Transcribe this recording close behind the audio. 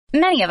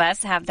Many of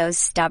us have those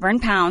stubborn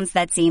pounds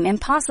that seem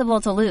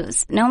impossible to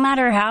lose, no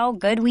matter how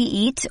good we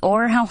eat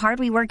or how hard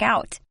we work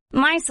out.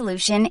 My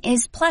solution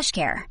is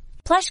PlushCare.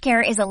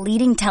 PlushCare is a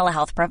leading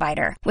telehealth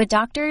provider with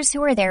doctors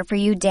who are there for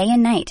you day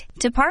and night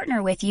to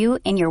partner with you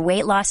in your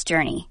weight loss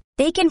journey.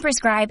 They can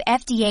prescribe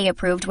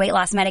FDA-approved weight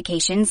loss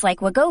medications like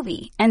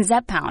Wegovy and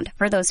Zepbound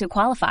for those who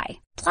qualify.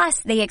 Plus,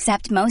 they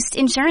accept most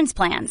insurance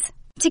plans.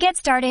 To get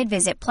started,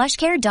 visit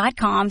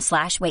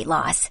plushcare.com/weight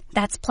loss.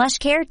 That's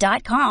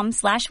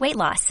plushcare.com/weight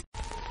loss.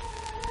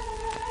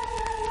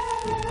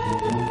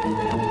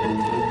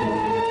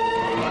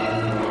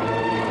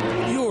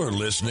 You're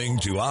listening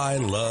to I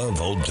Love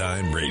Old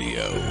Time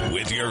Radio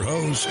with your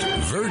host,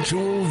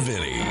 Virtual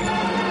Vinny.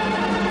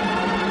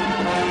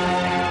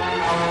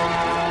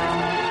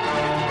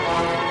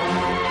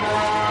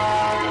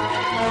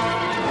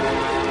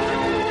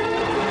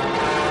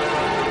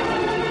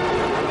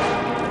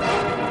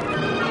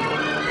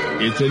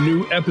 It's a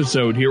new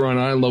episode here on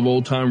I Love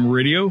Old Time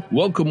Radio.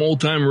 Welcome,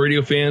 old time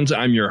radio fans.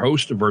 I'm your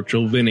host,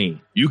 Virtual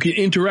Vinny. You can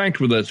interact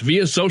with us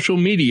via social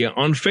media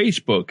on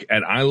Facebook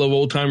at I Love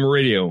Old Time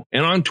Radio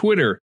and on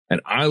Twitter at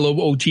I Love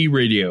OT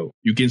Radio.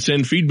 You can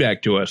send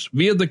feedback to us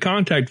via the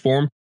contact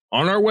form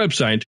on our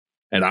website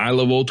at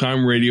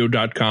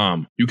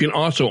iloveoldtimeradio.com. You can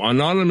also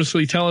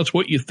anonymously tell us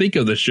what you think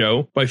of the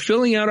show by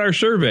filling out our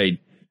survey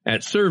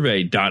at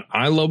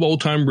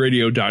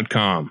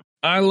survey.iloveoldtimeradio.com.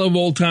 I Love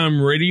Old Time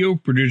Radio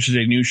produces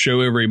a new show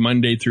every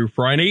Monday through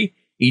Friday,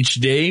 each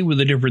day with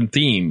a different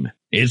theme.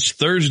 It's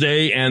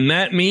Thursday, and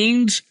that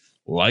means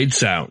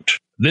Lights Out.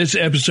 This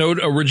episode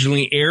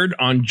originally aired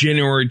on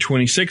January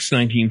 26,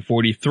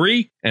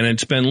 1943, and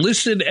it's been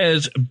listed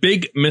as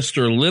Big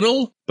Mr.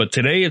 Little, but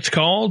today it's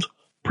called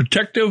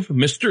Protective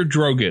Mr.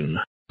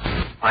 Drogan.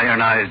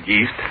 Ironized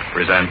Yeast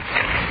presents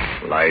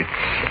Lights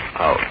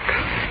Out.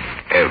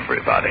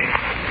 Everybody.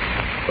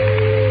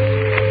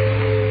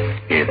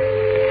 It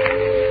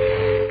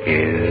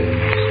is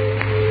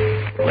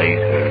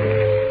later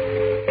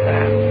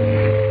than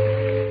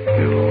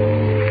you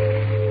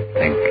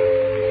think.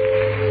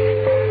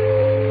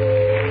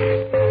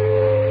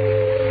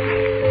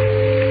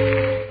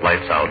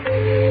 Lights Out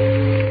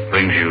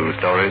brings you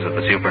stories of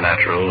the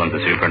supernatural and the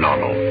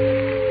supernormal,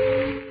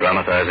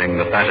 dramatizing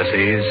the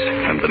fantasies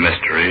and the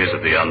mysteries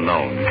of the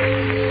unknown.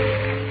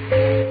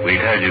 We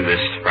tell you this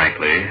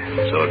frankly,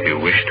 so if you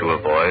wish to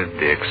avoid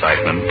the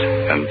excitement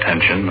and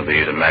tension of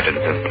these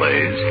imaginative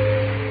plays,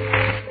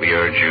 we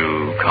urge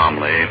you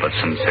calmly but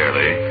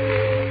sincerely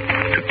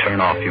to turn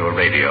off your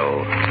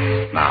radio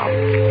now.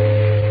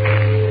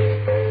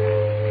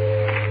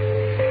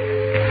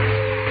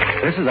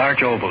 This is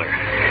Arch Obler.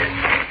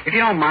 If you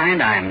don't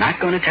mind, I'm not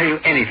going to tell you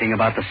anything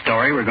about the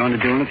story we're going to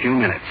do in a few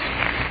minutes.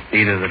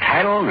 Neither the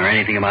title, nor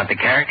anything about the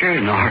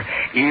characters, nor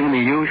even the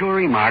usual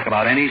remark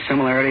about any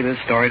similarity of this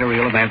story to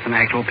real events and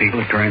actual people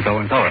occurring so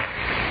and so.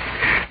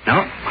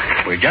 No,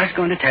 we're just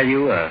going to tell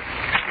you a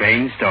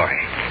strange story.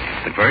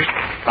 But first,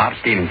 Bob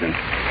Stevenson.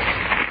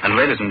 And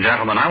ladies and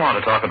gentlemen, I want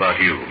to talk about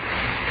you.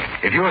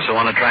 If you're so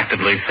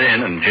unattractively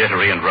thin and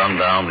jittery and run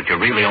down that you're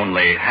really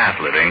only half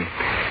living,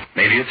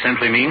 maybe it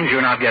simply means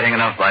you're not getting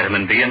enough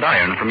vitamin B and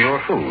iron from your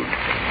food.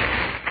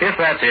 If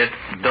that's it,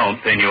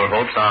 don't pin your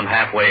hopes on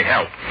halfway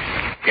health.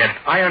 Get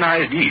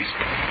Ironized Yeast.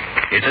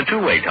 It's a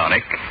two-way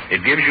tonic.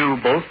 It gives you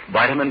both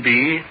vitamin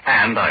B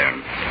and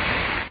iron.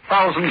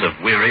 Thousands of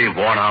weary,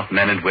 worn-out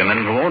men and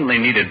women who only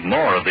needed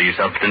more of these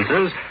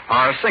substances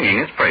are singing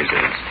its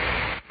praises.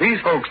 These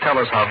folks tell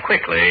us how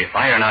quickly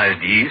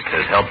Ironized Yeast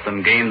has helped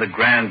them gain the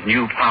grand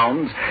new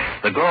pounds,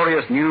 the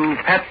glorious new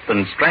pep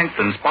and strength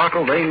and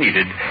sparkle they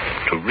needed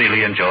to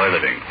really enjoy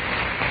living.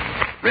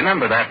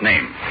 Remember that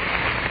name,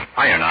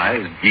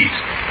 Ironized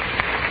Yeast.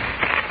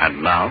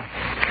 And now,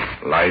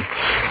 Lights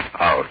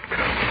Out,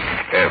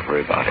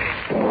 everybody.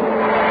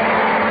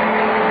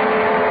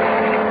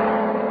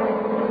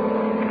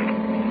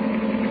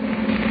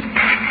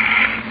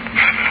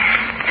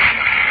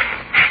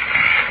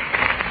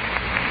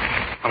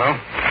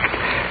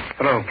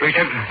 Hello, Police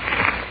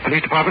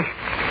Department.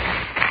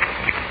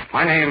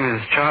 My name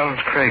is Charles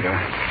Krager,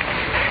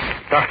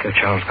 Dr.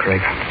 Charles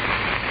Krager.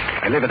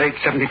 I live at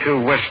 872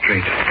 West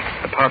Street,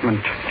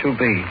 apartment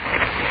 2B.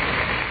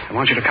 I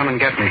want you to come and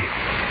get me.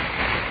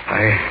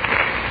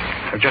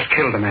 I've just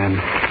killed a man.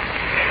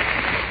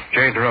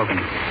 Jay Drogan.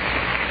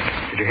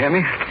 Did you hear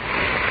me?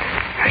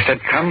 I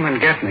said come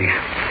and get me.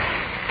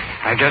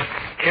 I just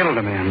killed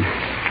a man.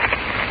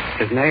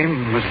 His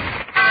name was...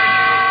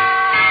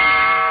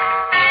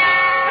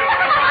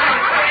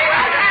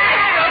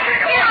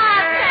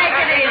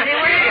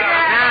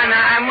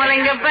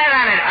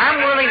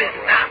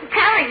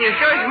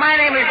 My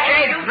name is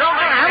Jay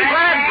Drogan. I'm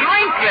going to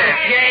drink this.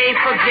 Jay,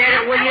 forget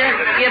it, will you?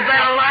 You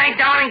better lie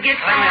down and get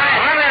some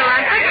rest. Let me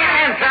lie. Put your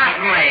hands off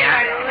me.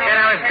 I said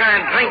I was going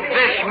to drink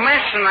this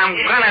mess, and I'm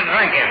going to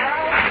drink it.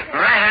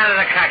 Right out of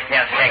the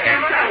cocktail shaker.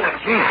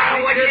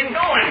 What are you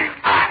doing?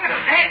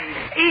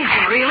 He's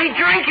really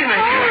drinking it.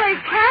 Holy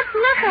cat,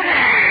 look at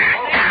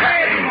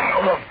him.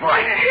 Oh, boy.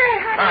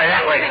 Oh,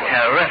 that was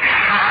terrific.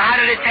 How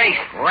did it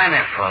taste?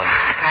 Wonderful.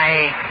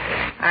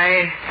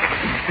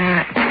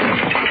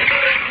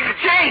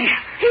 Jane!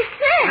 He's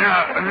sick. No,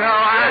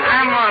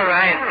 I'm all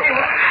right.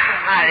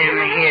 Hot in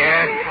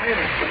here.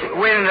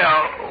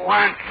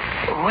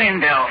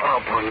 Window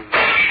open.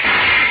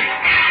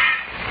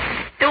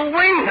 The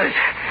windows.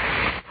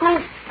 Who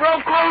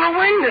broke all the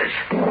windows?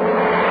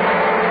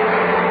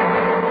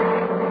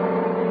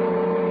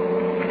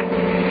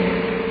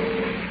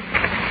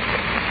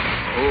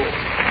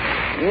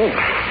 Oh,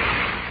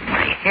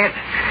 my head.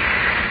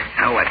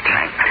 Now what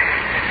time?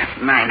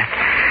 9.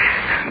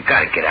 I've got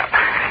to get up.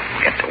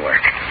 Get to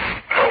work.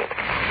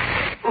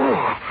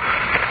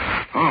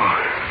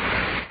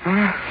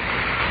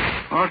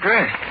 All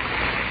dressed.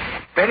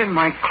 Bed in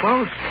my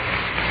clothes.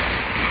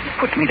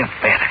 Put me to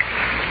bed.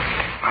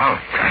 Oh,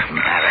 it doesn't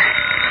matter.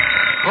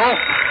 Oh,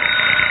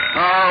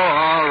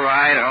 all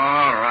right.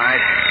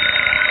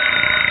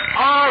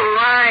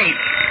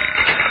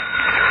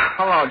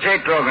 Hello,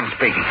 Jake Drogan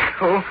speaking.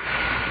 Who?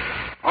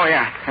 Oh,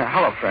 yeah.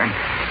 Hello, friend.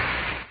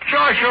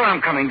 Sure,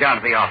 I'm coming down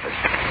to the office.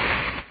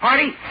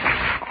 Party?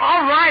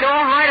 All right,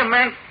 a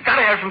man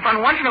gotta have some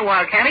fun once in a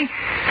while, can't he?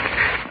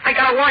 I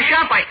gotta wash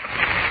up.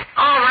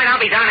 All right, I'll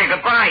be down there.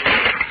 Goodbye.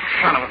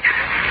 Son of a...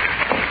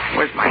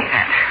 Where's my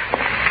hat?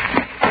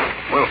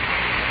 Well,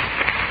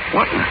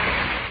 what?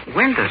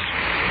 Windows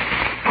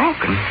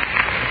broken.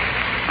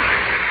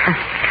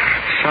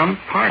 Some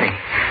party.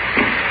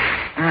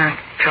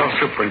 Tell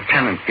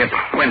superintendent get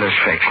windows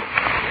fixed.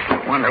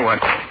 Wonder what...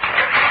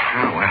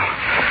 Oh, well.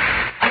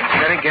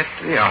 Better get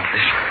to the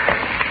office.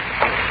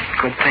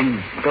 Good thing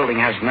the building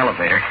has an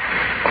elevator.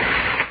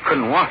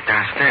 Couldn't walk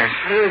downstairs.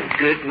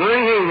 Good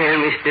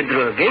morning, Mr.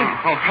 Drogan.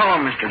 Oh, hello,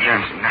 Mr.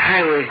 Jensen.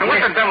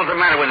 What the devil's the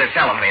matter with this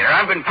elevator?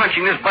 I've been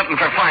punching this button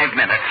for 5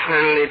 minutes.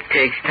 Well, it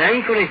takes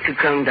time for it to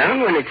come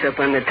down when it's up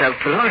on the top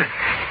floor.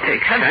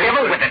 Takes the time.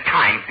 devil with the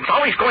time. It's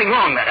always going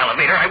wrong, that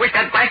elevator. I wish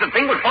that blasted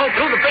thing would fall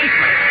through the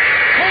basement.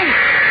 Hey!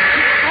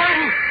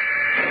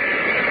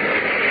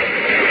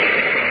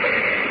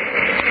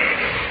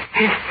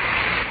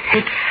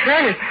 It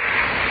fell.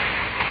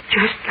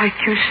 Just like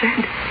you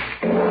said.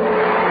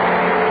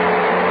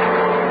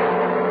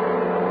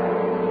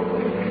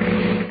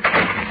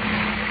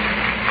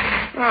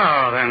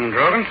 Oh, then,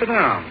 Drogan, sit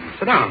down.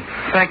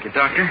 Thank you,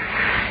 Doctor.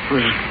 It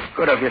was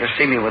good of you to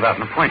see me without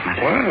an appointment.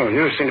 Well,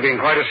 you seem to be in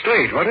quite a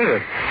state. What is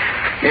it?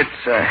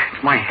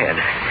 It's my head.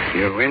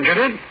 You injured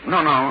it? No,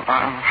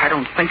 I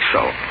don't think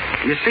so.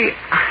 You see,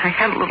 I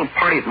had a little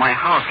party at my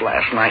house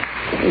last night.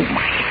 Oh,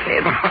 my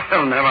head.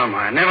 Well, never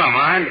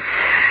mind.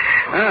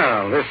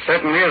 Well, this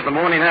certainly is the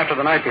morning after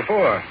the night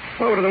before.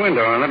 Go over to the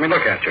window and let me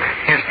look at you.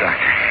 Yes,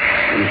 Doctor.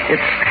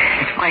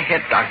 It's my head,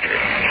 Doctor.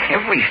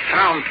 Every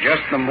sound.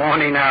 Just the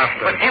morning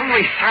after. But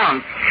every sound.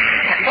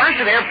 That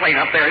blasted airplane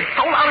up there is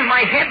so loud in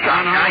my head,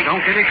 Doctor. No,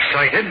 don't get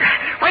excited.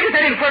 Why does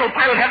that infernal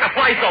pilot have to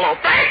fly so low?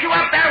 Blast you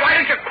up there!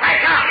 Why don't you crack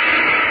up?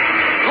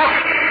 Look.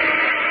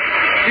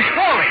 He's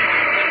falling.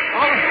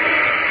 Oh.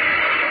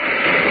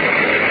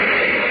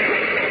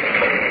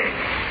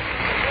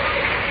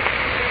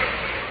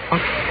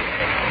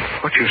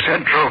 What you said,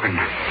 Drogan,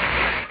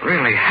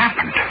 really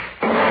happened.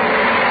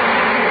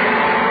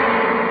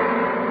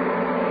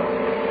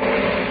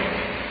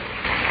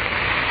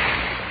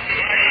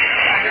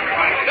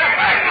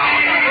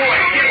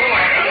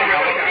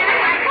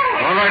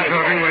 All right,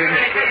 Drogan,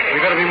 we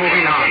got to be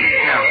moving on.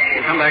 Yeah.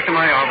 You come back to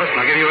my office,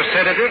 and I'll give you a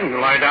sedative, and you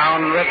lie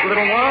down and rest a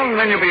little while, and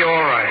then you'll be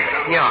all right.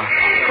 Yeah.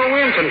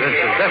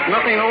 Coincidences. That's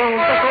nothing all.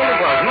 That's all it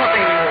was.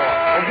 Nothing more.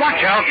 Oh,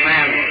 watch out,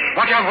 man.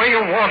 Watch out where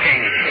you're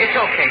walking. It's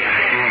okay.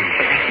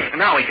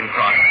 Now we can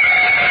cross.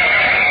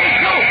 Hey,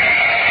 Joe!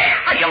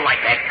 How do you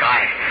like that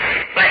guy?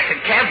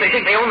 Blasted cabs, they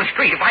think they own the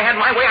street. If I had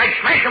my way, I'd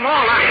smash them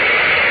all out.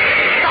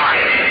 Stop.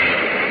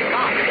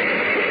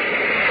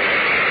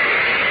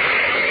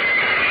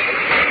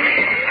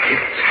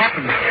 It's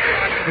happened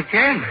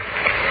again.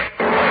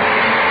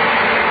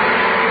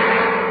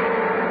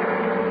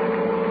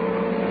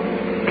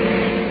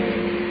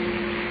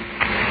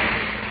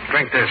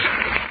 Drink this.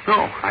 No,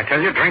 I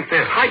tell you, drink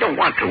this. I don't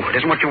want to. It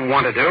isn't what you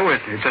want to do.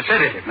 It's a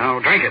sedative. Now,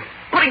 drink it.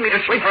 Putting me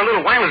to sleep for a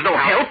little while is no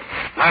help.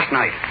 Last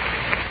night.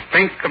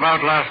 Think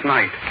about last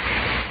night.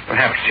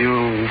 Perhaps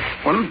you,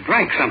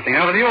 drank something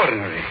out of the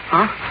ordinary.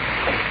 Huh?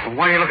 Well,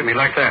 why do you look at me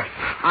like that?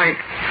 I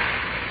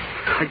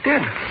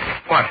did.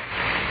 What?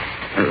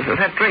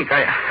 That drink,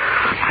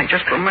 I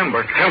just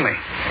remembered. Tell me.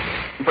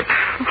 But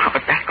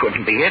that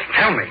couldn't be it.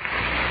 Tell me.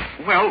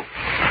 Well,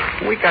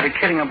 we got a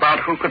kidding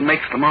about who could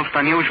mix the most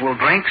unusual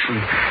drinks,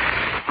 and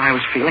I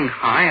was feeling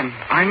high, and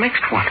I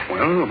mixed one.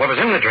 Well, what was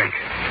in the drink?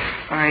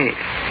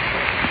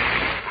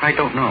 I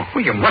don't know.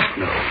 Well, you must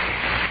know.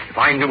 If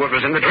I knew what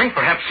was in the drink,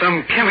 perhaps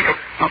some chemical...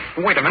 Oh,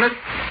 wait a minute.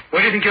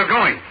 Where do you think you're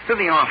going? To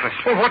the office.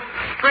 Well, what?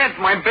 Fred,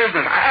 my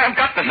business. I've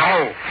got to...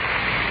 No.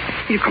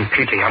 You're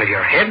completely out of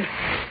your head.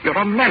 You're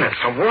a menace,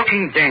 a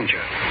walking danger.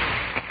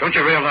 Don't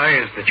you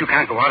realize that you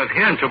can't go out of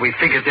here until we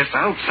figure this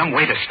out, some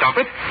way to stop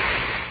it?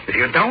 If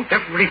you don't,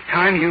 every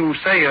time you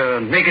say a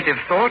negative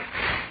thought,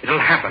 it'll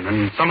happen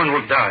and someone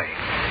will die.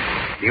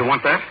 Do you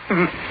want that?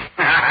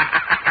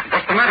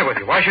 What's the matter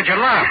with you? Why should you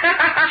laugh?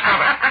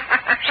 Stop it.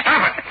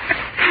 Stop it.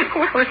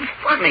 Well, it's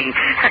funny.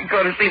 I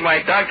go to see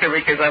my doctor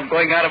because I'm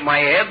going out of my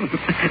head,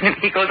 and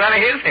he goes out of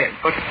his head.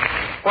 But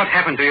what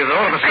happened to you, though?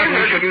 All of a sudden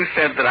You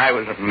said that I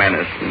was a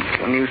menace.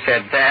 And when you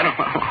said that,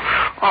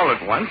 all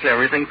at once,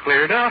 everything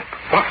cleared up.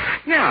 What?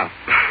 Yeah.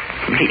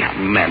 Me, a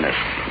menace.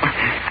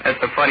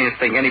 That's the funniest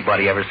thing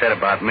anybody ever said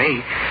about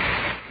me.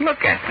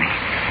 Look at me.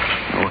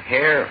 No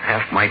hair,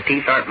 half my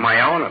teeth aren't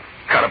my own. I've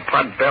got a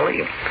pot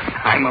belly.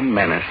 I'm a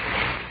menace.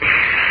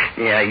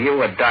 Yeah,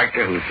 you, a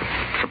doctor who's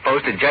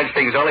supposed to judge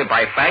things only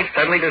by facts,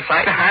 suddenly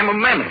decide I'm a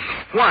menace.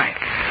 Why?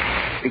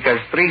 Because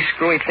 3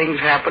 screwy things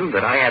happened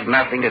that I had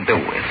nothing to do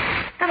with.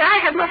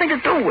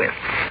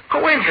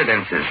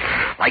 Coincidences.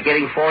 Like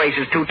getting 4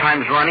 aces 2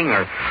 times running,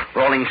 or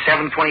rolling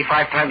 7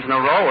 25 times in a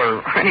row,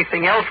 or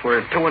anything else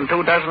where 2 and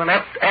 2 doesn't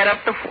add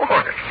up to 4.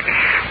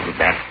 Well,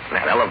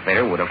 that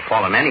elevator would have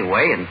fallen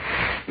anyway, and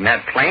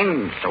that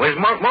plane, so his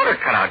motor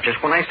cut out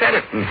just when I said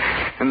it.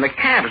 And the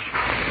cabs,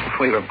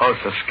 we were both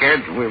so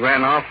scared that we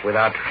ran off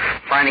without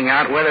finding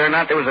out whether or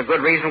not there was a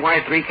good reason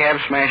why 3 cabs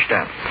smashed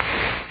up.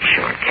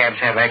 Sure, cabs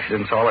have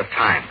accidents all the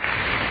time.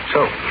 So,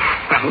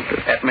 well,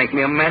 does that make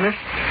me a menace?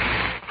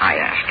 I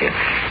ask you,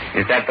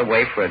 is that the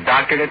way for a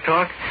doctor to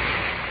talk?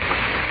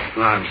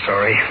 No, I'm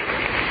sorry.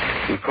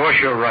 Of course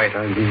you're right.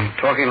 I'm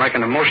talking like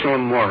an emotional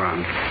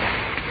moron.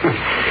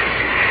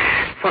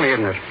 Funny,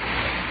 isn't it?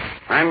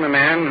 I'm a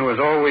man who has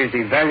always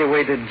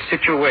evaluated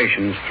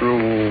situations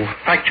through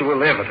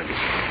factual evidence.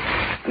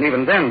 And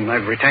even then,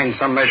 I've retained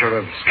some measure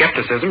of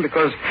skepticism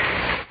because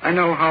I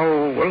know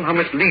how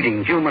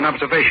misleading human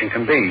observation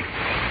can be.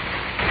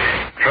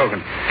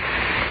 Trogan,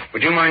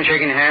 would you mind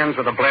shaking hands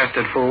with a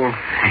blasted fool?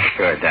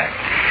 Sure, Doc.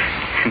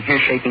 You're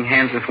shaking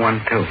hands with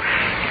one, too.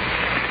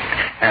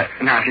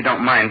 Now, if you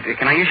don't mind,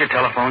 can I use your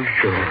telephone?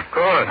 Sure. Of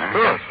course.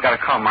 I've got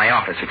to call my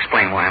office,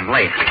 explain why I'm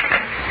late.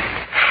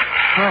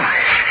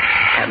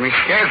 Had me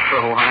scared for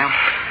a while.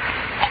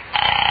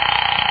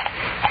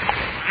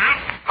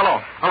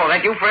 Hello,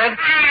 that you, Fred?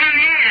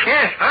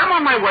 Yes, I'm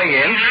on my way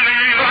in.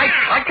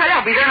 I tell you,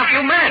 I'll be there in a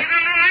few minutes.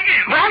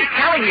 But I'm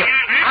telling you,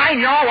 I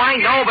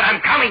know, but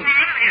I'm coming.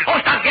 Oh,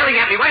 stop yelling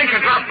at me. Why don't you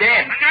drop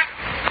dead?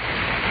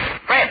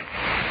 Fred.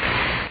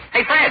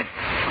 Hey, Fred.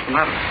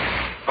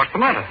 What's the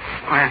matter?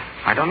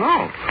 I don't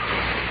know.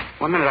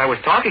 1 minute I was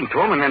talking to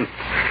him, and then...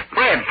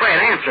 Fred,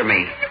 answer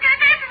me.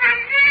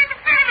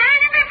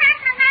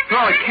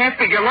 No, it can't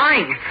be. You're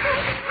lying.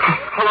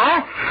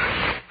 Hello?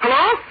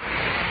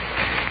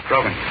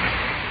 Trogan,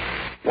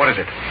 what is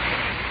it?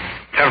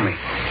 Tell me.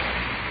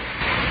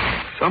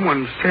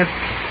 Someone said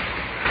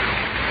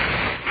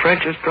Fred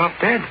just dropped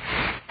dead.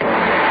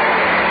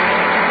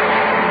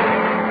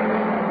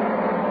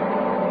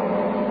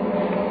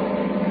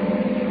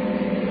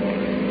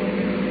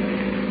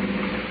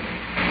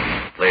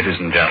 Ladies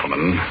and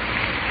gentlemen,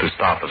 to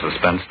stop a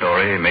suspense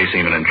story may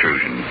seem an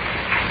intrusion.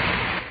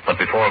 But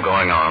before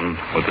going on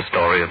with the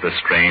story of this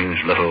strange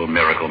little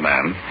miracle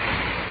man,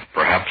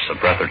 perhaps a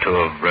breath or two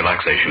of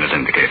relaxation is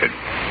indicated.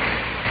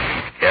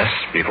 Yes,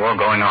 before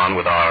going on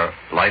with our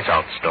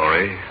lights-out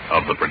story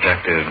of the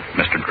protective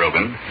Mr.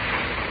 Drogan,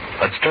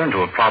 let's turn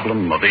to a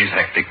problem of these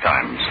hectic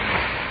times.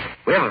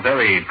 We have a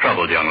very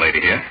troubled young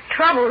lady here.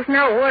 Trouble's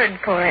no word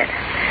for it.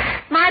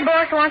 My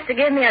boss wants to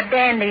give me a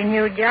dandy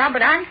new job,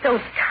 but I'm so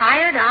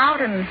tired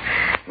out and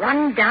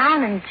run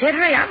down and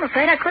jittery, I'm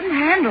afraid I couldn't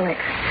handle it.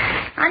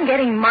 I'm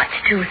getting much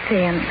too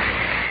thin.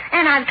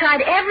 And I've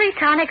tried every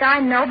tonic I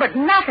know, but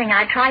nothing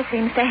I try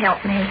seems to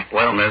help me.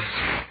 Well, miss,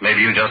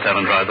 maybe you just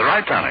haven't tried the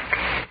right tonic.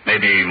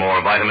 Maybe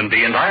more vitamin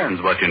B and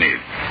iron's what you need.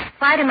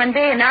 Vitamin B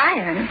and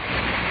iron?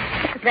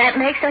 Does that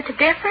make such a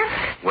difference?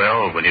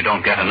 Well, when you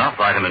don't get enough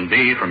vitamin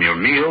B from your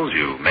meals,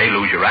 you may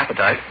lose your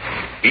appetite,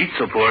 eat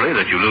so poorly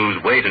that you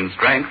lose weight and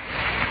strength,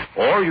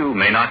 or you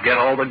may not get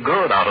all the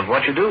good out of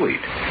what you do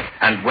eat.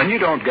 And when you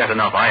don't get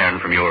enough iron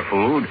from your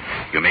food,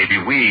 you may be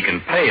weak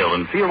and pale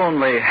and feel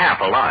only half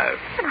alive.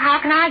 But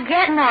how can I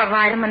get more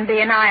vitamin B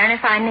and iron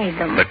if I need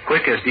them? The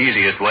quickest,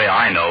 easiest way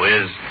I know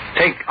is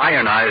take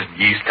ironized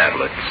yeast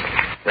tablets.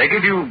 They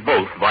give you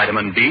both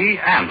vitamin B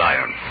and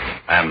iron.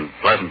 And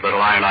pleasant little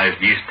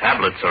ironized yeast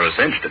tablets are a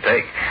cinch to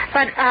take.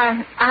 But,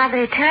 are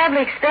they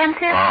terribly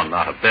expensive? Oh,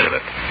 not a bit of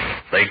it.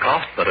 They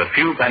cost but a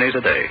few pennies a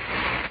day.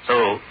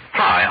 So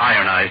try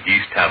ironized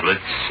yeast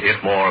tablets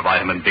if more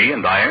vitamin B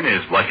and iron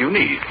is what you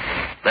need.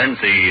 Then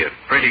see if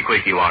pretty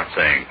quick you aren't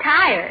saying.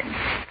 Tired?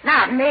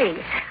 Not me.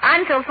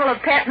 I'm so full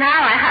of pep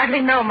now I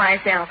hardly know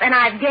myself, and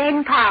I've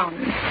gained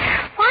pounds.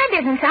 Why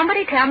didn't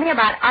somebody tell me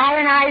about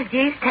ironized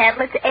yeast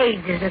tablets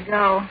ages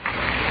ago?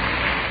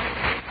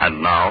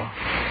 And now,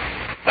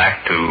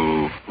 back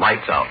to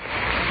lights out.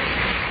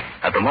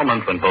 At the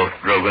moment when both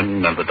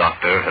Drogan and the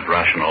doctor had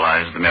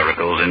rationalized the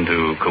miracles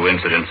into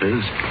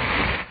coincidences,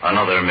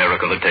 another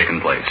miracle had taken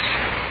place.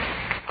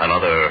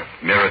 Another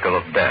miracle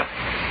of death.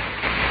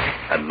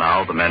 And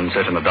now the men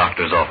sit in the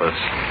doctor's office,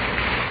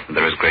 and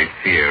there is great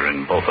fear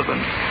in both of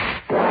them.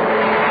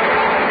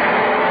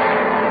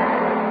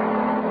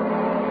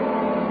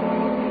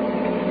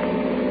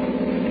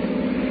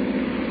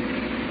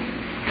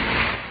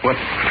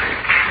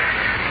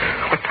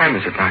 What time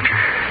is it, Doctor?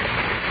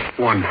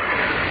 1.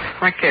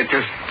 I can't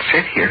just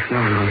sit here.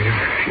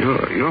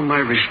 No. You're my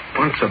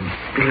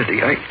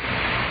responsibility.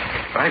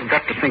 I've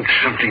got to think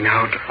something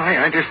out.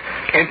 I just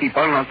can't keep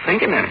on not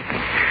thinking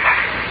anything.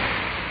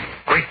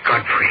 Great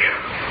Godfrey.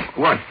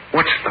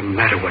 What's the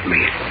matter with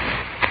me?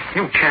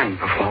 You can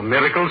perform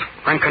miracles.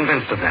 I'm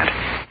convinced of that.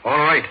 All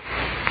right.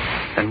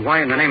 Then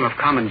why in the name of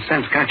common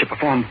sense can't you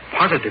perform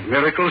positive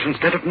miracles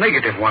instead of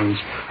negative ones?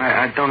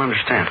 I don't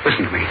understand.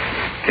 Listen to me.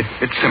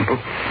 It's simple.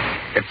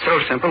 It's so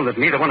simple that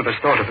neither one of us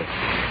thought of it.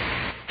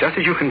 Just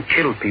as you can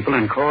kill people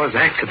and cause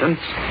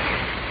accidents,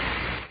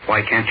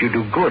 why can't you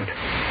do good?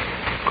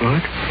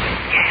 Good?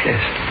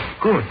 Yes,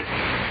 good.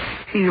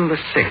 Heal the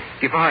sick,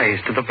 give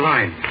eyes to the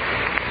blind.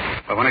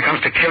 But when it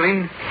comes to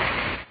killing,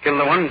 kill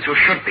the ones who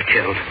should be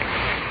killed.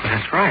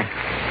 That's right.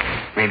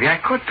 Maybe I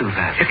could do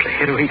that.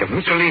 Hitler,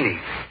 Mussolini.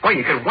 Why,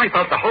 you could wipe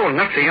out the whole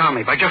Nazi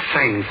army by just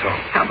saying so.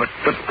 Yeah, but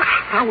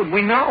how would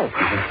we know?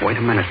 Wait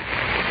a minute.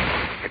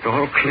 It's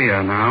all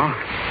clear now.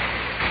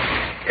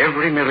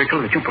 Every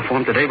miracle that you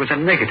performed today was a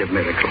negative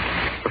miracle.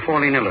 The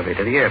falling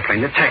elevator, the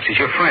airplane, the taxis,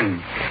 your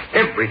friend.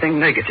 Everything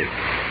negative.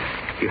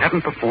 You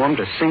haven't performed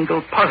a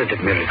single positive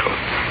miracle.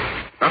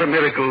 Not a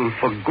miracle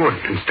for good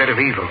instead of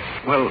evil.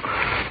 Well,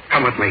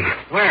 come with me.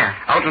 Where?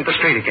 Out into the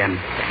street again.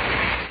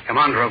 Come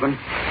on, Drogan.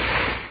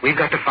 We've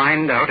got to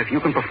find out if you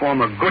can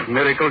perform a good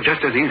miracle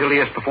just as easily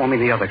as performing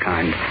the other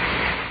kind.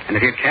 And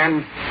if you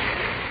can,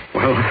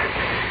 well,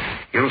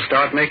 you'll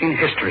start making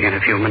history in a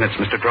few minutes,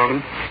 Mr.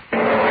 Drogan.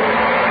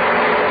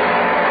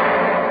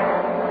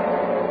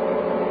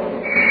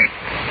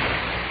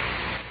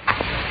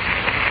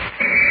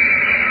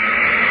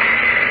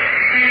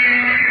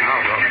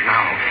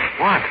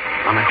 What?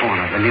 On the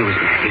corner, the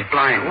newsman. He's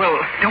blind. Well,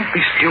 don't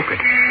be stupid.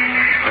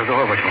 I'll go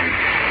over to him.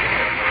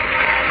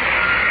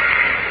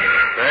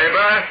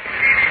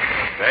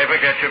 Paper,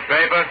 get your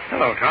paper.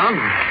 Hello, Tom.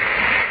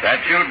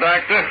 That you,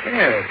 Doctor?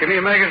 Yes, give me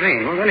a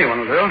magazine. Well, anyone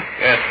will do.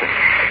 Yes, sir.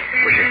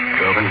 Wish it,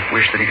 Drogan.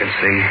 Wish that he could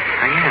see.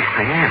 I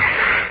am.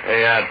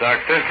 Hey,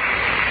 Doctor.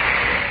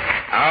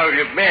 How have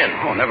you been?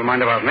 Oh, never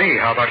mind about me.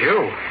 How about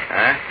you?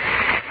 Huh?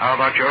 How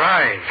about your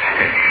eyes?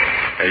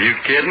 Are you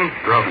kidding?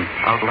 Drogan,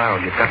 out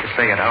loud. You've got to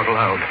say it out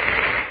loud.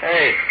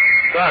 Hey,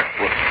 Doc,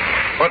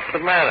 what's the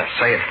matter?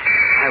 Say it.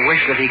 I wish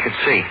that he could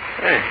see.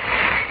 Hey,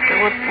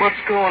 what's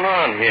going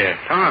on here?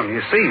 Tom, you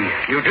see.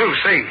 You do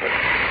see.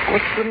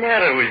 What's the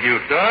matter with you,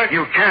 Doc?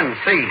 You can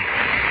see.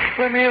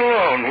 Let me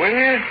alone, will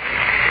you?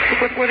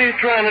 What are you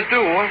trying to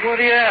do? What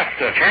are you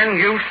after? Can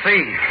you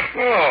see?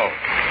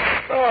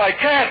 Oh, I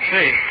can't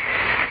see.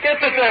 Get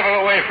the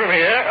devil away from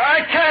here.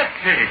 I can't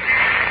see.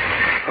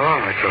 All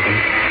right, Drogan.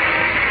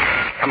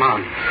 Come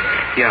on.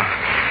 Yeah.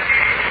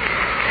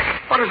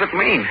 What does it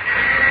mean?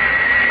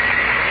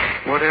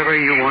 Whatever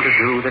you want to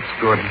do that's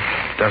good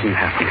doesn't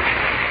happen.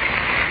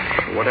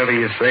 But whatever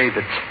you say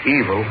that's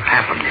evil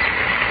happens.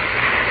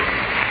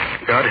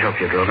 God help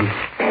you, Drogan.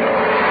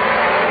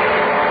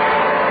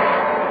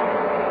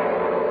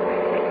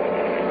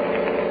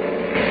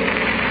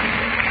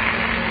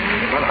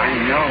 Well, I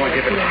know I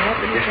give it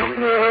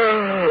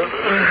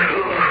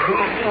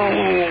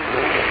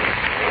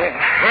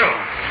Well,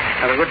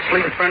 have a good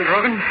sleep, friend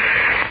Drogan?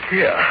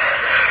 Yeah.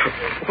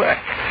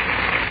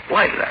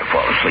 Why did I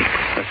fall asleep?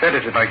 I said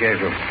it if I gave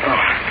you. Oh.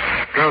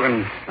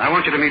 Drogan, I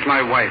want you to meet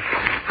my wife.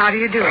 How do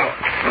you do?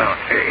 Well,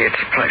 it's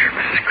a pleasure,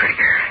 Mrs.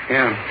 Krieger.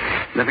 Yeah.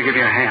 Let me give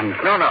you a hand.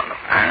 No.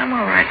 I'm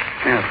all right.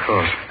 Yeah, of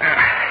course.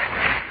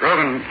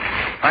 Drogan,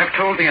 I've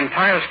told the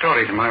entire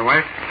story to my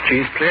wife.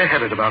 She's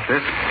clear-headed about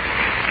this.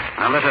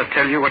 I'll let her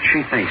tell you what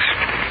she thinks.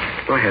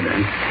 Go ahead,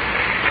 Anne.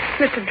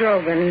 Mr.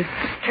 Drogan,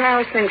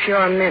 Charles thinks you're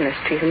a menace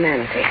to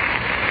humanity.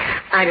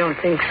 I don't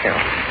think so.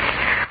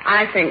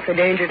 I think the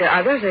danger to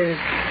others is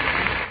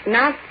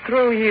not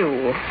through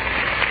you,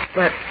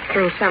 but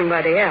through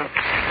somebody else.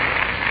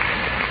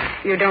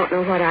 You don't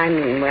know what I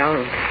mean.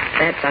 Well,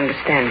 that's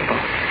understandable.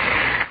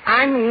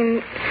 I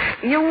mean,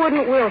 you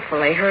wouldn't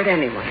willfully hurt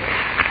anyone.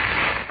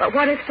 But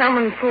what if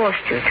someone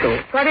forced you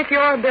to? What if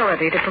your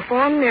ability to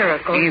perform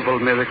miracles... Evil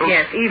miracles?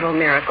 Yes, evil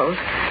miracles,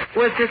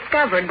 was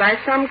discovered by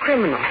some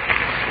criminal?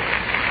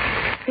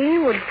 He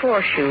would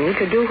force you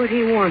to do what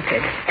he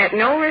wanted, at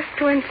no risk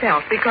to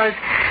himself, because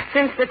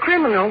since the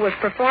criminal was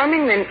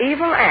performing an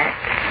evil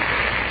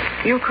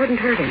act, you couldn't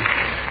hurt him.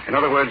 In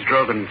other words,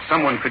 Drogan,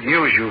 someone could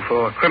use you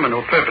for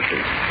criminal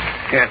purposes.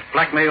 Yes,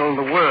 blackmail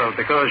the world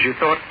because you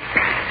thought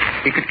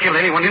he could kill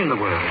anyone in the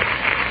world.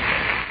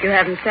 You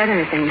haven't said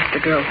anything, Mr.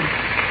 Drogan.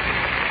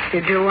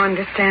 You do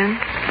understand?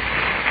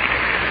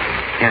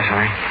 Yes,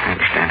 I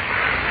understand.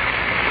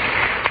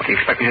 What do you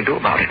expect me to do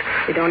about it?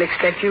 We don't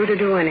expect you to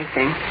do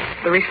anything.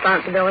 The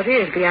responsibility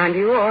is beyond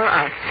you or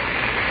us.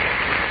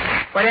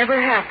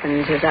 Whatever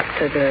happens is up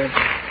to the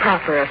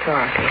proper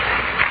authorities.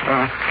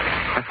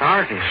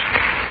 Authorities?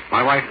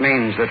 My wife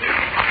means that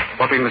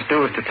what we must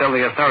do is to tell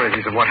the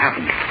authorities of what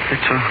happened.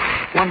 It's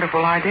a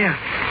wonderful idea.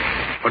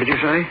 What did you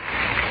say?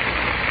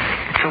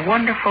 It's It's a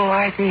wonderful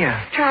idea.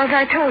 Charles,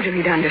 I told you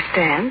he'd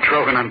understand.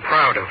 Drogan, I'm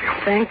proud of you.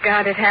 Thank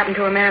God it happened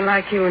to a man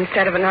like you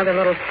instead of another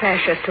little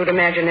fascist who'd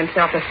imagine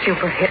himself a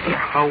super Hitler.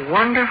 A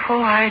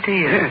wonderful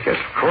idea. Yes, of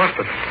course,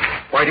 but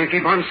why do you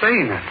keep on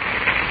saying that?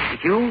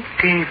 You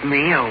gave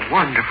me a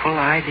wonderful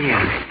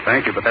idea.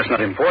 Thank you, but that's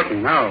not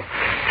important now.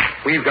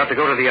 We've got to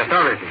go to the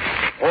authorities.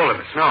 All of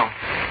us. No.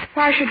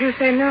 Why should you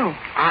say no?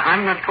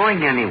 I'm not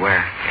going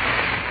anywhere.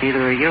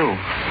 Neither are you.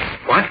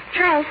 What?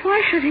 Charles,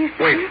 why should he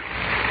say... Wait.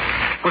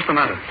 What's the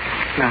matter?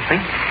 Nothing.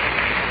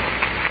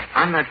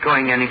 I'm not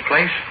going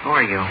anyplace,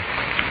 or you.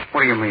 What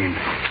do you mean?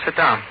 Sit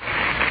down.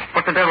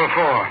 What the devil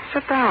for?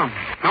 Sit down.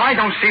 No, I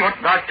don't see what...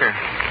 Doctor,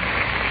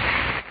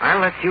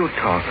 I'll let you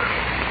talk.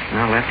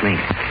 Now let me.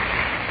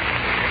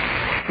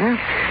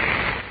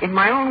 In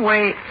my own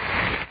way,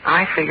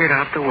 I figured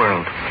out the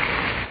world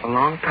a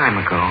long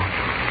time ago.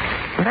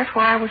 And that's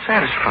why I was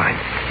satisfied.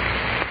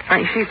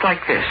 Now, you see, it's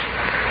like this.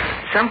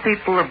 Some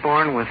people are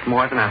born with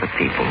more than other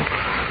people.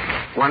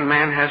 One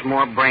man has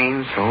more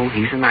brains, so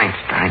he's an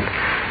Einstein.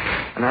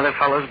 Another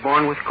fellow's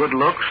born with good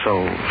looks,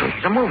 so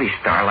he's a movie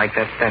star like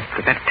that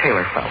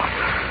Taylor fella.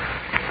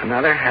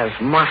 Another has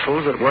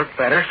muscles that work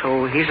better,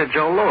 so he's a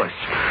Joe Louis.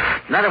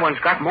 Another one's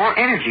got more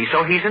energy,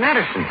 so he's an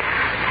Edison.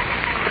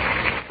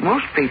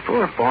 Most people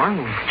are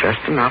born with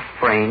just enough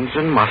brains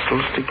and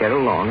muscles to get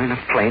along in a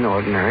plain,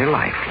 ordinary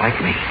life,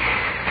 like me.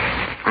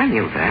 I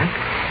knew that.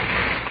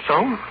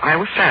 So I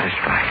was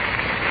satisfied.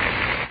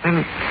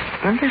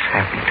 Then this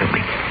happened to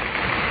me.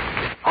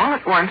 All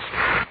at once,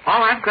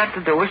 all I've got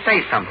to do is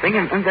say something,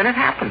 and then it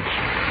happens.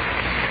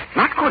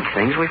 Not good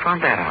things, we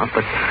found that out,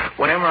 but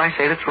whatever I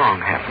say that's wrong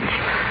happens.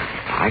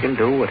 I can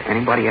do what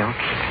anybody else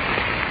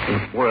in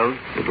the world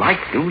would like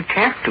to do,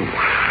 can't do.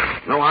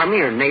 No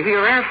Army or Navy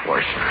or Air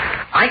Force.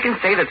 I can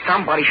say that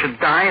somebody should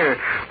die or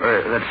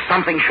that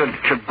something should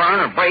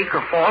burn or break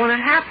or fall, and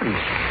it happens.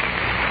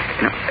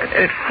 You know,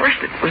 at first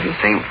it was the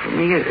same for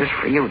me as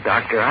for you,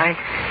 Doctor.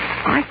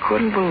 I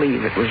couldn't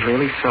believe it was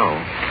really so.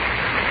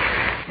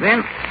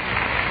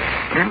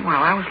 Then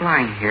while I was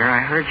lying here, I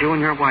heard you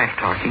and your wife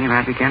talking, and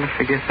I began to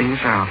figure things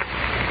out.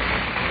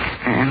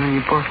 And then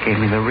you both gave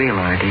me the real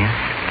idea.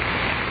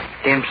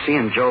 Dempsey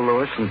and Joe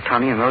Louis and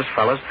Tunney and those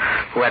fellas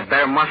who had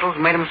better muscles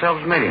made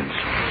themselves millions.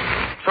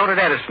 So did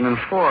Edison and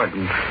Ford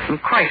and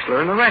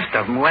Chrysler and the rest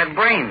of them who had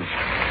brains.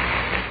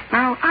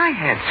 Now, I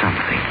had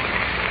something.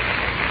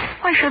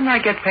 Why shouldn't I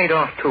get paid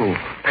off, too?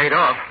 Paid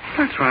off?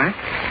 That's right.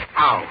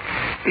 How?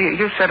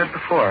 You said it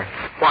before.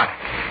 What?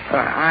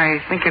 I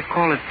think you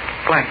call it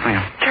blackmail.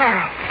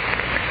 Charles.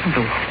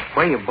 The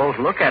way you both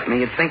look at me,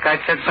 you'd think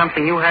I'd said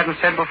something you hadn't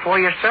said before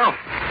yourself.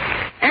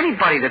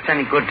 Anybody that's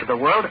any good to the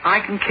world, I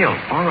can kill.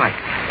 All right.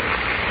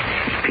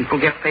 People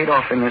get paid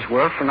off in this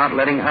world for not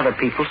letting other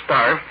people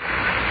starve,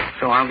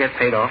 so I'll get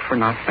paid off for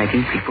not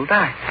making people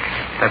die.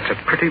 That's a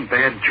pretty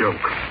bad joke.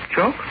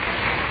 Joke?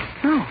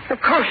 No. Of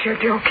course you're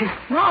joking.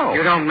 No.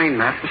 You don't mean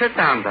that. Sit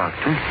down,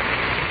 Doctor.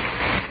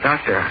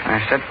 Doctor,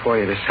 I said for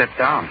you to sit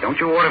down. Don't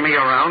you order me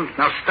around.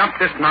 Now stop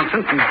this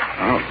nonsense and...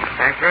 Oh.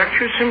 I brought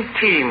you some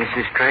tea,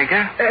 Mrs.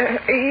 Traeger.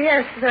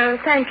 Yes,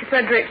 thank you,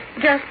 Frederick.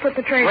 Just put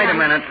the tray Wait down. a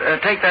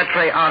minute. Take that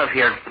tray out of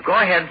here. Go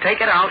ahead,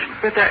 take it out.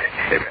 But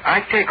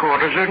I take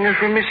orders only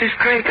from Mrs.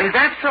 Traeger. Is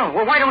that so?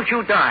 Well, why don't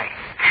you die?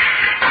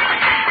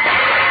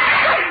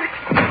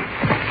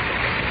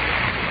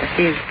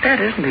 He's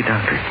dead, isn't he,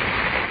 Doctor?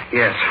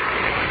 Yes.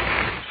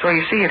 So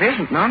you see, it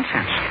isn't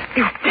nonsense.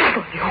 You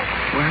devil, you.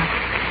 Well,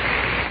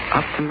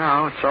 up to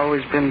now, it's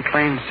always been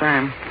plain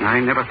Sam. I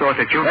never thought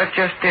that you... That's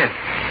just it.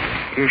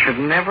 You should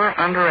never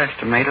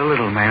underestimate a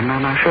little man,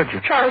 now should you?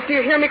 Charles, do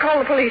you hear me? Call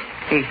the police.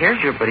 He hears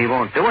you, but he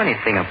won't do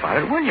anything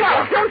about it, will you?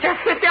 Charles, don't just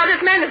sit there.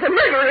 This man is a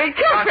murderer. He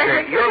killed Doctor,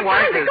 Frederick. your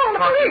wife is Call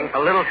the talking police.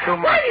 a little too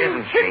much, Why do you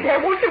isn't sit she?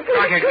 there? Won't you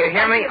please Doctor, do you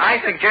hear me? I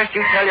suggest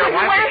you tell your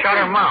wife to shut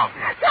her mouth.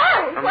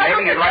 Charles, Or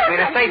maybe you'd like me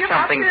to say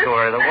something to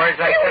her, the words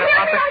I said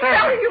about the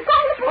servant.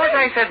 Suppose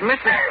I said,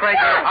 Mrs.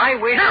 Traeger, I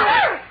wish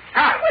you...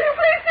 Stop. Will you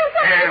please do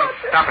something about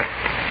this? Stop it.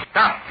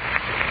 Stop.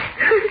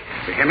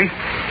 You hear me?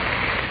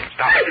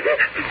 Stop it.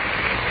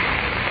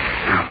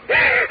 Now,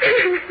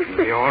 it'll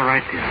be all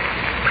right, dear.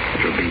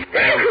 It'll be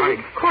all right.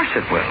 Of course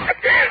it will,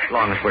 as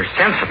long as we're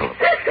sensible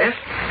about this.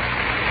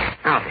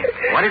 Now, dear,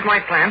 what is my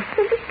plan?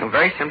 Well,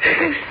 very simply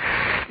this.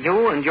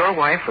 You and your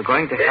wife are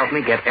going to help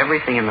me get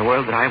everything in the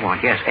world that I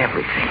want. Yes,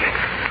 everything.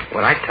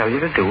 What I tell you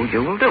to do,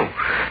 you will do.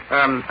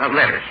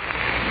 Letters.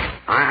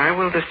 I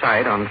will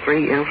decide on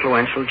 3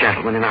 influential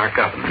gentlemen in our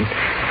government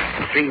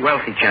and 3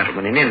 wealthy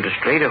gentlemen in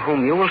industry to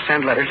whom you will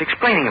send letters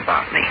explaining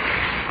about me.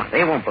 Well,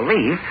 they won't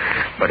believe,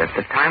 but at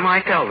the time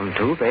I tell them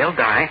to, they'll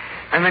die,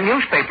 and the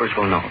newspapers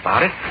will know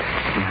about it.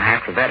 And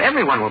after that,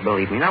 everyone will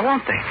believe me, now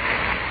won't they?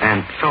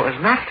 And so as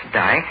not to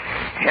die,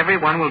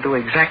 everyone will do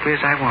exactly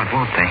as I want,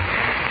 won't they?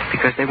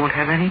 Because they won't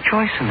have any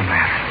choice in the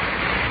matter.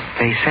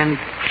 They send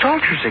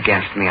soldiers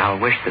against me. I'll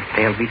wish that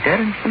they'll be dead,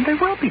 and they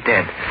will be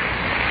dead.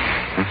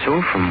 And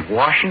soon from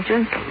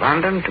Washington to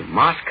London to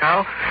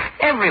Moscow,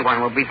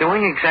 everyone will be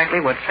doing exactly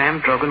what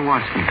Sam Drogan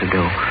wants them to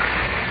do.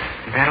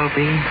 That'll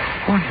be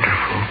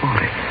wonderful,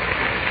 won't it?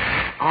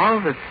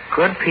 All the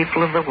good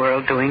people of the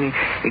world doing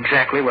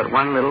exactly what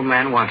one little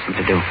man wants them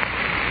to do.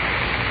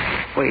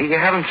 Well, you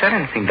haven't said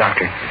anything,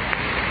 Doctor.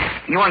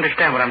 You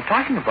understand what I'm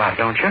talking about,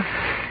 don't you?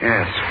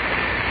 Yes.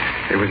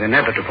 It was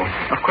inevitable.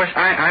 Of course,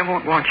 I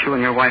won't want you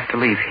and your wife to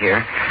leave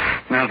here.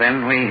 Now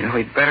then,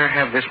 we'd better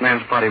have this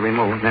man's body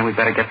removed, and then we'd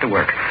better get to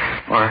work.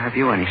 Or have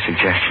you any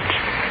suggestions?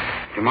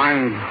 Do you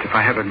mind if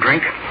I have a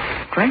drink?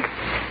 Drink?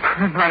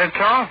 Not at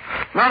all.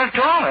 Not at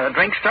all. A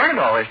drink started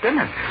all this,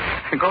 didn't it?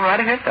 Go right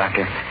ahead,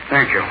 Doctor.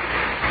 Thank you.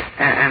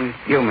 And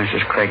you,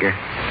 Mrs. Krager,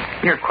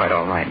 you're quite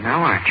all right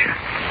now, aren't you?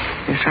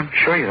 Yes, I'm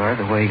sure you are,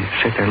 the way you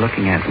sit there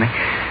looking at me.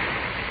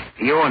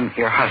 You and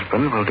your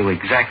husband will do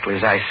exactly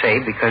as I say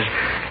because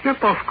you're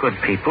both good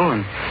people,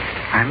 and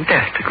I'm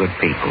deaf to good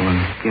people,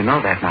 and you know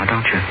that now,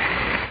 don't you?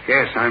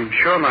 Yes, I'm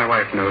sure my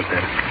wife knows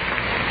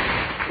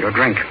that. Your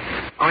drink.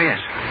 Oh, yes.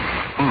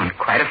 Oh, and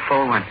quite a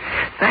full one.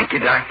 Thank you,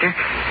 Doctor.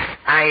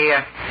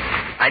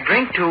 I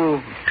drink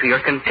to your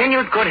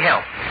continued good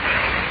health.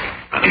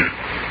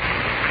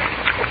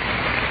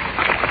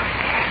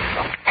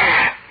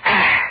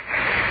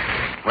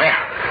 Well,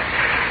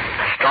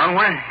 a strong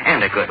one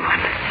and a good one.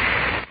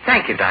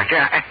 Thank you,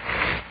 Doctor.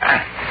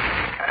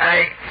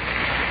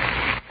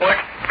 What?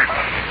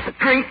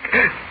 Drink?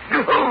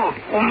 Oh,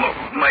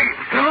 my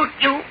throat,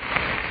 you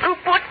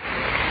what?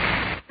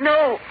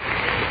 No,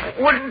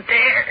 wouldn't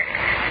dare.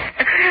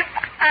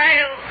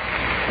 I'll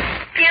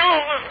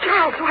kill.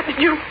 Charles, what did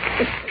you...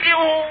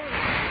 Charles,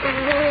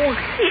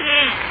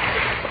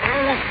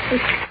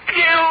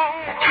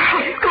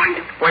 he's going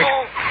to... Wait.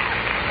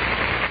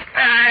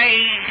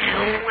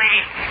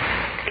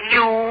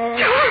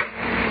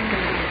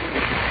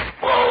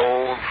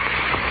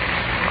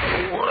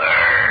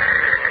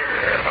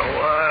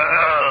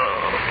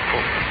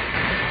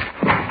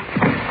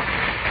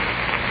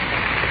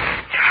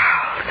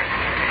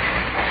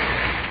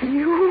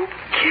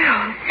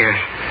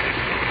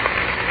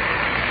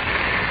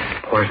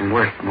 Poison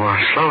worked more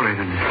slowly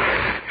than it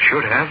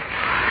should have.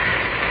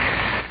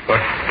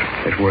 But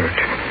it worked.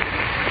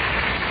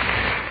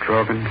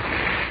 Drogan,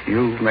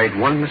 you've made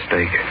one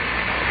mistake.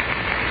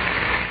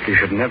 You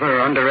should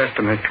never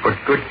underestimate what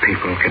good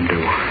people can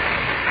do.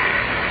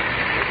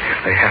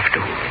 They have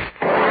to.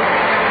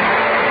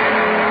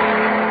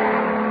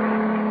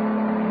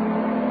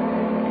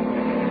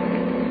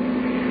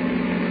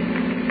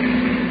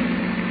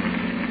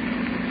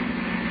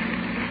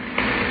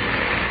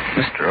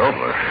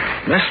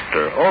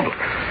 Mr. Obler.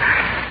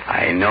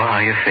 I know how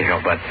you feel,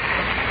 but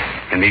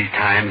in these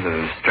times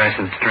of stress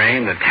and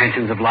strain, the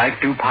tensions of life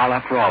do pile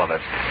up for all of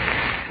us.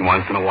 And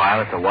once in a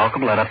while, it's a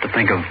welcome let up to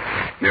think of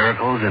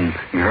miracles and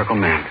miracle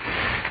men.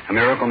 A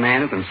miracle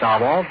man who can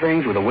solve all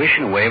things with a wish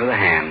and a wave of the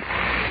hand.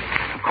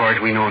 Of course,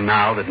 we know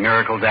now that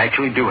miracles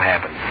actually do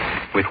happen,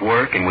 with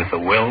work and with the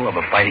will of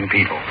a fighting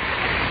people.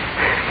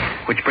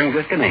 Which brings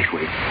us to next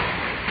week.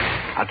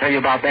 I'll tell you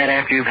about that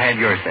after you've had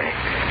your say.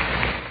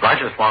 I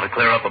just want to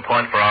clear up a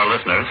point for our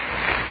listeners.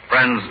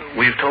 Friends,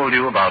 we've told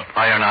you about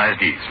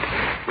ironized yeast.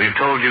 We've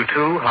told you,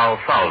 too, how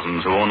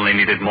thousands who only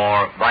needed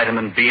more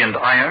vitamin B and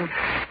iron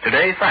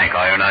today thank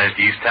ironized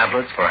yeast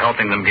tablets for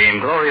helping them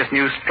gain glorious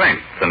new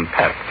strength and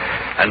pep,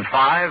 and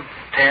 5,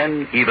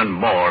 10, even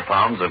more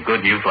pounds of good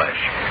new flesh.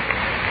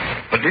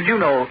 But did you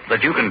know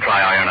that you can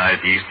try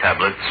ironized yeast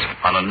tablets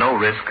on a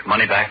no-risk,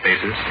 money-back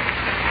basis?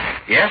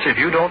 Yes, if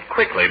you don't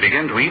quickly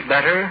begin to eat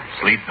better,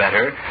 sleep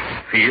better,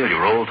 feel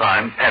your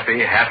old-time, peppy,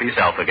 happy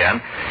self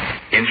again.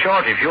 In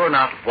short, if you're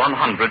not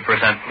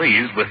 100%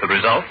 pleased with the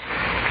results,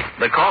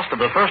 the cost of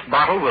the first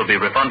bottle will be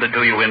refunded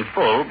to you in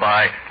full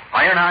by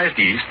Ironized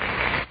Yeast,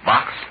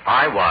 Box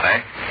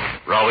IY,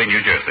 Rahway,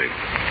 New Jersey.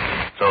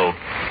 So,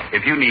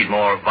 if you need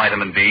more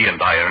vitamin B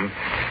and iron,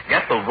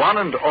 get the one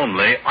and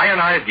only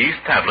Ironized Yeast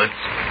tablets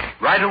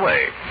right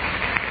away,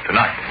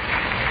 tonight.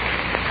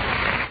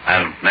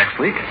 And next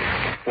week?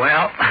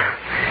 Well,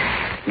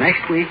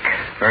 next week,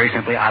 very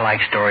simply, I like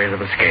stories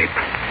of escape.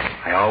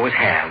 I always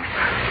have.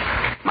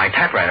 My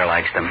typewriter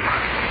likes them.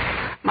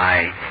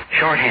 My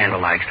shorthand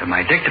likes them.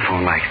 My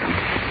dictaphone likes them.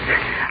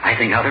 I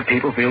think other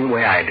people feel the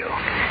way I do.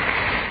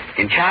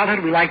 In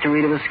childhood, we like to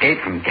read of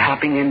escape from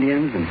galloping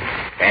Indians, and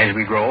as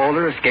we grow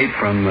older, escape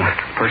from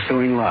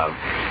pursuing love.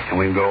 And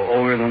we grow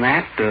older than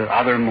that,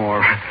 other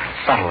more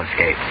subtle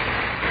escape.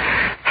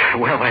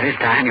 Well, by this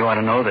time, you ought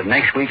to know that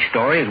next week's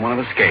story is one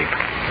of escape.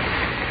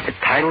 Its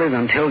title is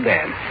Until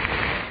Dead,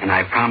 and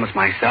I promise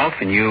myself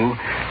and you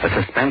a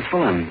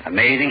suspenseful and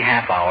amazing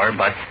half hour,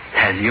 but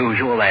as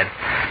usual, that's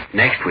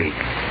next week.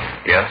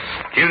 Yes,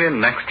 tune in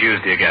next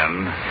Tuesday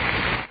again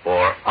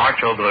for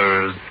Arch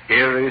Obler's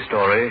eerie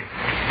story,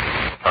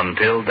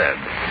 Until Dead.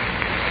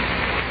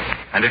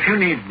 And if you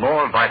need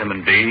more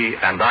vitamin B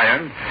and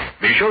iron,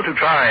 be sure to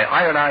try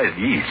ironized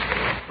yeast,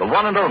 the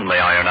one and only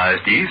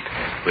ironized yeast,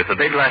 with the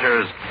big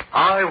letters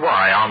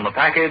IY on the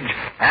package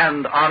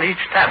and on each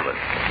tablet.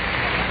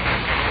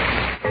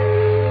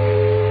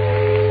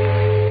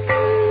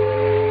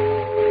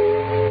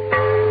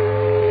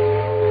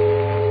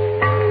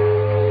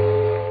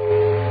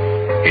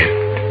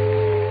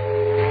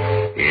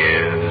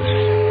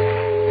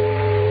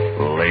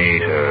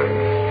 later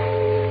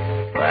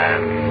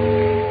than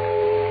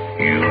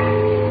you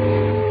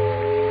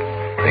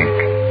think.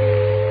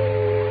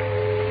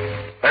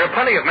 There are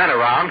plenty of men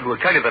around who will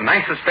tell you the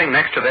nicest thing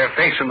next to their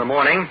face in the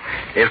morning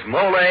is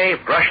Mole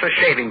Brushless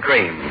Shaving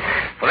Cream.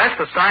 For that's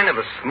the sign of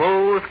a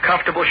smooth,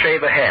 comfortable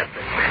shave ahead.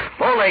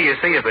 Mole, you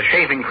see, is the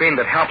shaving cream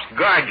that helps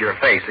guard your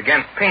face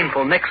against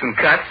painful nicks and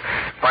cuts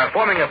by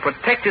forming a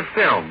protective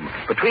film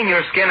between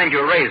your skin and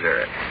your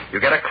razor. You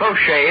get a close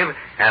shave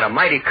and a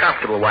mighty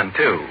comfortable one,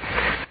 too.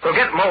 So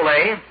get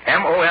Mole,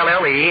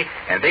 M-O-L-L-E,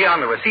 and be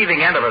on the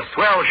receiving end of a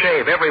swell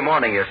shave every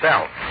morning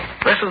yourself.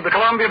 This is the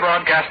Columbia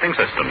Broadcasting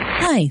System.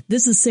 Hi,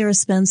 this is Sarah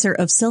Spencer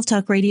of Self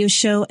Talk Radio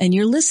Show, and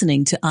you're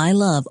listening to I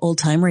Love Old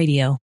Time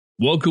Radio.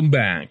 Welcome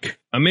back.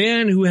 A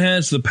man who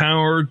has the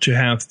power to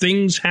have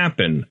things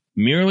happen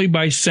merely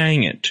by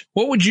saying it.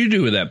 What would you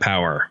do with that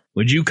power?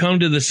 Would you come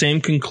to the same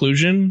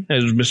conclusion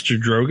as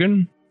Mr.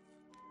 Drogan?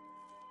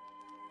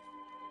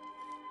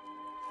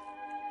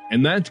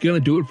 And that's going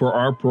to do it for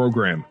our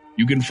program.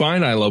 You can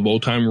find I Love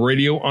Old Time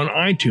Radio on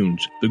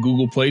iTunes, the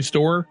Google Play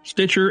Store,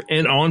 Stitcher,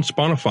 and on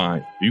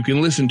Spotify. You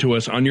can listen to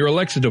us on your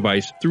Alexa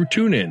device through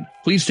TuneIn.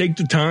 Please take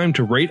the time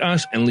to rate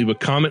us and leave a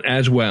comment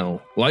as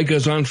well. Like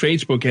us on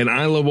Facebook at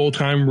I Love Old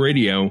Time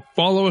Radio.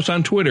 Follow us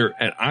on Twitter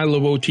at I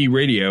Love OT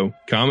Radio.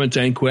 Comments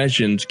and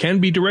questions can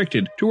be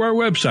directed to our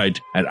website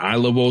at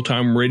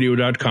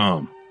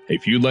iloveoldtimeradio.com.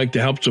 If you'd like to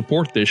help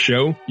support this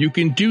show, you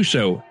can do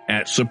so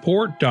at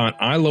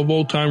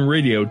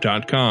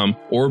support.iloveoldtimeradio.com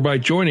or by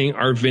joining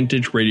our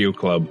Vintage Radio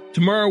Club.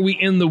 Tomorrow we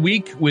end the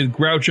week with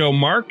Groucho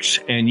Marx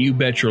and You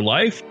Bet Your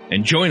Life,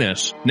 and join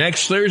us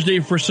next Thursday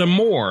for some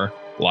more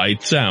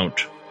Lights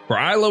Out. For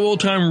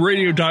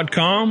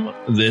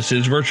iloveoldtimeradio.com, this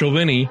is Virtual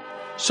Vinny,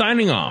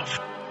 signing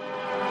off.